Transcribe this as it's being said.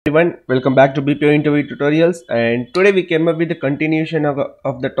everyone, welcome back to BPO interview tutorials, and today we came up with the continuation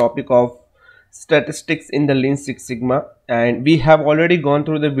of the topic of statistics in the Lean Six Sigma. And we have already gone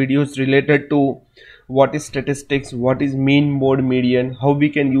through the videos related to what is statistics, what is mean, mode, median, how we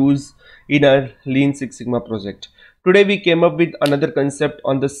can use in our Lean Six Sigma project. Today we came up with another concept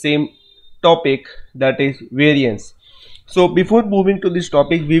on the same topic, that is variance. So before moving to this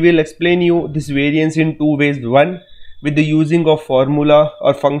topic, we will explain you this variance in two ways. One, with the using of formula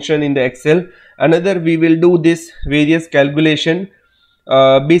or function in the Excel. Another, we will do this various calculation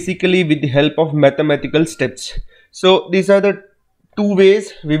basically with the help of mathematical steps. So these are the two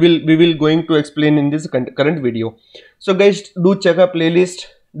ways we will going to explain in this current video. So guys, do check our playlist,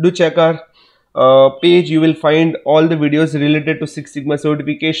 do check our page. You will find all the videos related to Six Sigma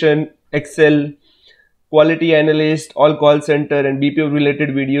certification, Excel, quality analyst, all call center and BPO related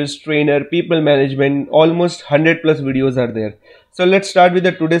videos, trainer, people management, almost 100 plus videos are there. So let's start with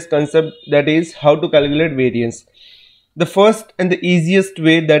the today's concept, that is how to calculate variance. The first and the easiest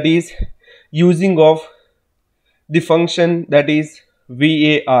way, that is using of the function, that is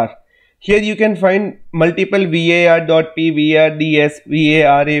var. Here you can find multiple var.p, var.s,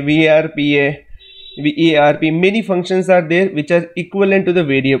 vara, varpa, varp. Many functions are there which are equivalent to the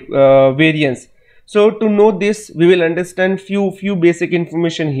variance. So to know this, we will understand few basic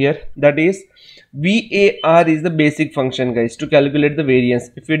information here. That is, var is the basic function, guys, to calculate the variance.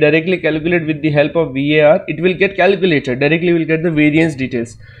 If we directly calculate with the help of var, it will get calculated directly, will get the variance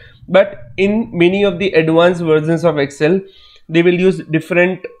details. But in many of the advanced versions of Excel, they will use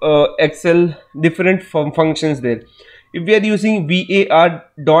different different functions there. If we are using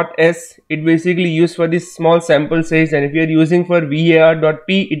var.s, it basically used for this small sample size, and if we are using for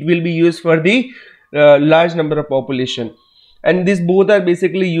var.p, it will be used for the large number of population. And these both are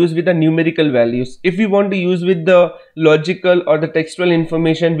basically used with the numerical values. If we want to use with the logical or the textual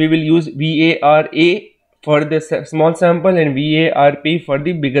information, we will use vara for the small sample and varp for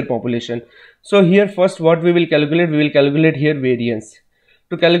the bigger population. So here first what we will calculate here variance.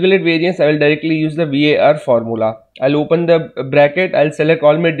 To calculate variance, I will directly use the var formula. I'll open the bracket, I'll select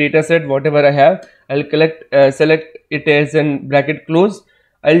all my data set, whatever I have, I'll select it as in bracket close.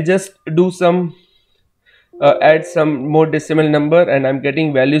 I'll just do some add some more decimal number, and I'm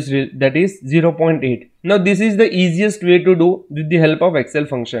getting values, that is 0.8. Now this is the easiest way to do with the help of Excel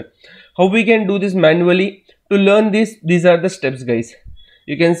function. How we can do this manually? To learn this, these are the steps, guys.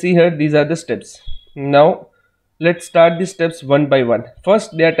 You can see here, these are the steps. Now let's start the steps one by one.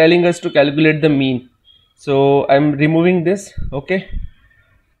 First, they are telling us to calculate the mean. So I'm removing this. Okay,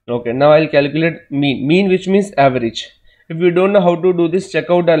 now I'll calculate mean, which means average. If you don't know how to do this,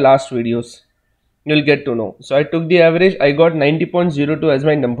 check out our last videos, you'll get to know. So I took the average, I got 90.02 as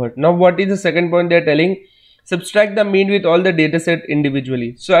my number. Now what is the second point? They're telling subtract the mean with all the data set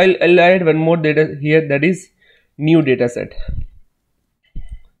individually. So I'll add one more data here, that is new data set.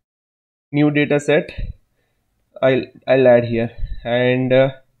 I'll add here, and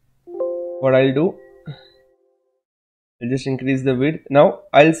what I'll do, I'll just increase the width. Now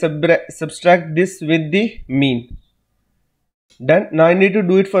I'll subtract this with the mean. Done. Now I need to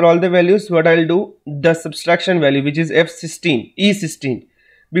do it for all the values. What I'll do, the subtraction value, which is F16, E16.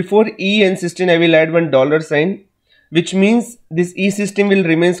 Before E and 16, I will add one dollar sign, which means this E16 will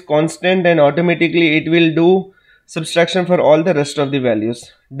remain constant and automatically it will do subtraction for all the rest of the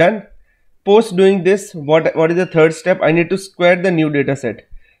values. Done. Post doing this, what is the third step? I need to square the new data set.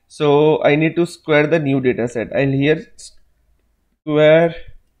 So I need to square the new data set. I'll here square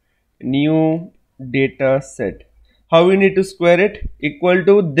new data set. How we need to square it? Equal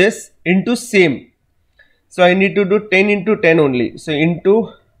to this into same. So I need to do 10 into 10 only. So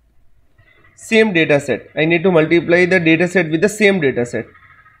into same data set. I need to multiply the data set with the same data set.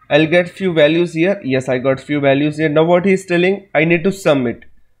 I'll get few values here. Yes, I got few values here. Now what he is telling, I need to sum it.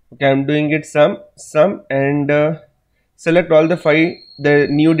 Okay, I'm doing it sum, and select all the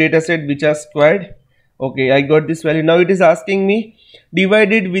new data set which are squared. Okay, I got this value. Now it is asking me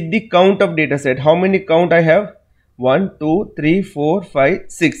divided with the count of data set. How many count I have? 1, 2, 3, 4, 5,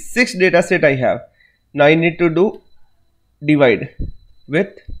 6. 6 data set I have. Now I need to do divide with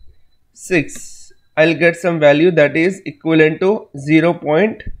 6. I'll get some value that is equivalent to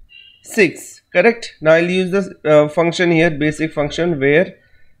 0.6. Correct. Now I'll use this function here, basic function, where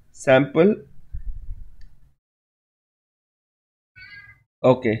sample.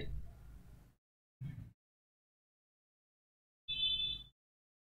 Okay.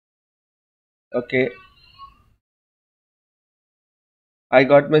 I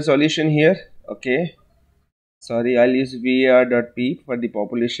got my solution here. Okay, sorry, I'll use var.p for the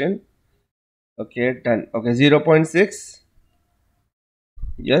population. Okay, done. Okay, 0.6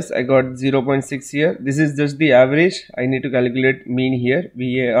 Yes, I got 0.6 here. This is just the average. I need to calculate mean here.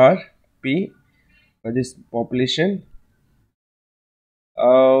 VARP for this population.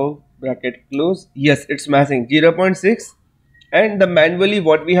 Bracket close. Yes, it's matching 0.6. And the manually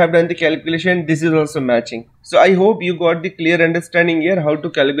what we have done the calculation, this is also matching. So I hope you got the clear understanding here how to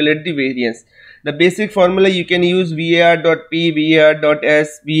calculate the variance. The basic formula you can use var.p,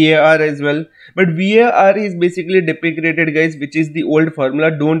 var.s, var as well, but var is basically deprecated guys, which is the old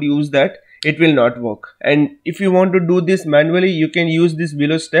formula. Don't use that, it will not work. And if you want to do this manually, you can use this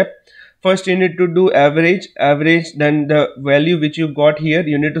below step. First you need to do average, then the value which you got here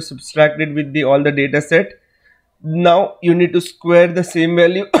you need to subtract it with the all the data set. Now you need to square the same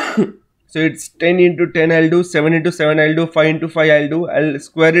value. So it's 10 into 10 I'll do, 7 into 7 I'll do, 5 into 5 I'll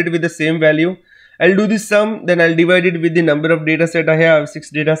square it with the same value. I'll do the sum, then I'll divide it with the number of data set I have, 6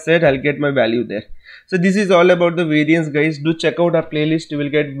 data set, I'll get my value there. So this is all about the variance guys. Do check out our playlist, you will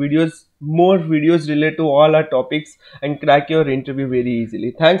get videos, more videos related to all our topics and crack your interview very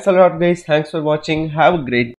easily. Thanks a lot guys, thanks for watching, have a great day.